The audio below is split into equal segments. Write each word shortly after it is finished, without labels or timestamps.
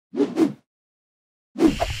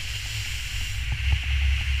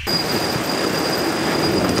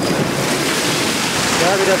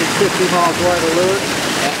David is 50 miles away to Lewis.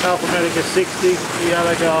 Alphamedica 60. The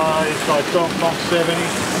other guy is like Donk 70.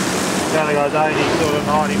 The other guy's 80, sort of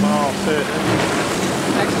 90 miles certain.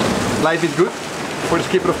 Life is good for the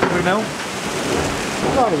skipper of Timber now.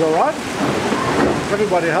 That was alright.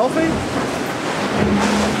 Everybody healthy.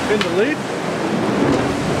 In the lead.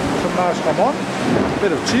 Some nice come on.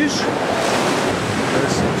 Bit of cheese.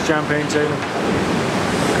 There's champagne table.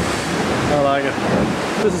 I like it.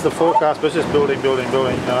 This is the forecast, but it's just building,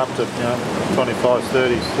 up to 25s,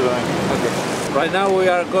 30s today. Okay. Right now we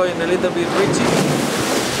are going a little bit ritzy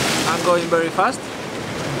and going very fast.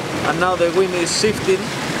 And now the wind is shifting,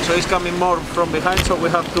 so it's coming more from behind, so we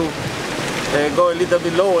have to go a little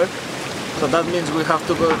bit lower. So that means we have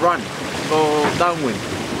to go downwind.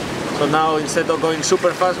 So now instead of going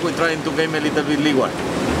super fast, we're trying to gain a little bit leeward.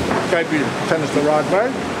 GOB tends the right way.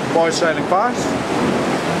 Boys sailing fast.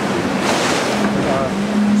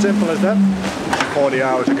 Simple as that. 40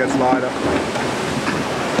 hours it gets lighter.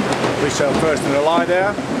 We sail first in the lie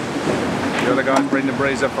there. The other guys bring the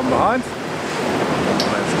breeze up from behind.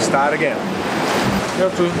 Let's start again. You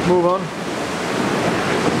have to move on.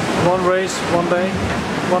 One race, one day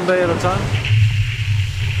at a time.